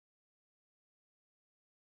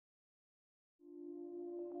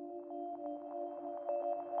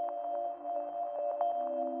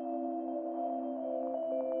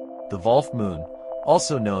The Wolf moon,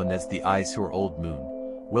 also known as the Ice or Old Moon,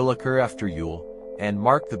 will occur after Yule and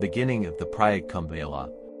mark the beginning of the Prayag Kumbh Mela.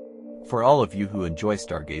 For all of you who enjoy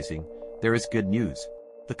stargazing, there is good news.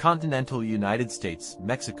 The continental United States,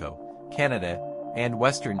 Mexico, Canada, and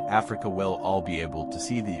Western Africa will all be able to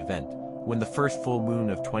see the event when the first full moon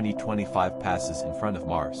of 2025 passes in front of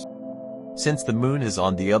Mars. Since the moon is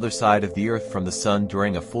on the other side of the Earth from the sun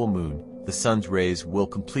during a full moon, the sun's rays will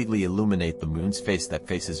completely illuminate the moon's face that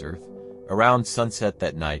faces Earth. Around sunset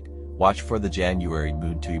that night, watch for the January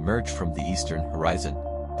moon to emerge from the eastern horizon.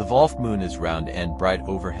 The Wolf moon is round and bright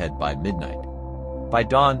overhead by midnight. By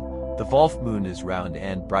dawn, the Wolf moon is round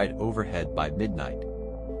and bright overhead by midnight.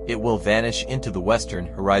 It will vanish into the western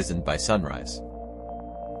horizon by sunrise.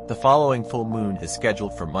 The following full moon is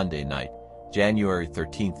scheduled for Monday night, January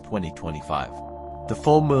 13, 2025. The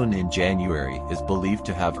full moon in January is believed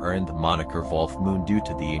to have earned the moniker Wolf moon due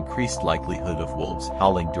to the increased likelihood of wolves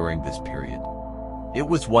howling during this period. It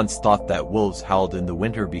was once thought that wolves howled in the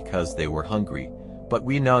winter because they were hungry, but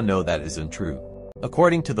we now know that isn't true.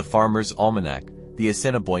 According to the Farmer's Almanac, the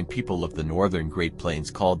Assiniboine people of the northern Great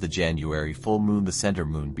Plains called the January full moon the center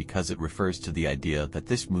moon because it refers to the idea that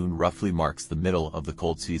this moon roughly marks the middle of the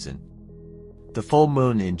cold season. The full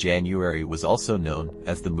moon in January was also known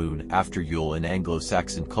as the moon after Yule in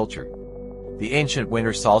Anglo-Saxon culture. The ancient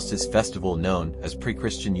winter solstice festival known as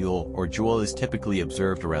pre-Christian Yule or Jule is typically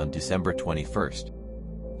observed around December 21st.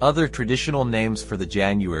 Other traditional names for the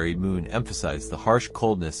January moon emphasize the harsh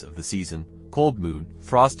coldness of the season: cold moon,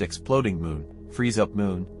 frost exploding moon, freeze-up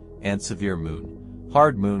moon, and severe moon.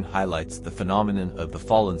 Hard moon highlights the phenomenon of the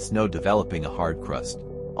fallen snow developing a hard crust.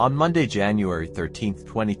 On Monday, January 13,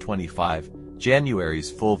 2025,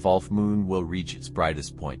 January's full Wolf moon will reach its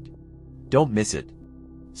brightest point. Don't miss it.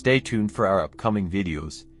 Stay tuned for our upcoming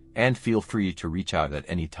videos, and feel free to reach out at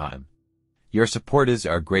any time. Your support is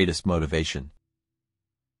our greatest motivation.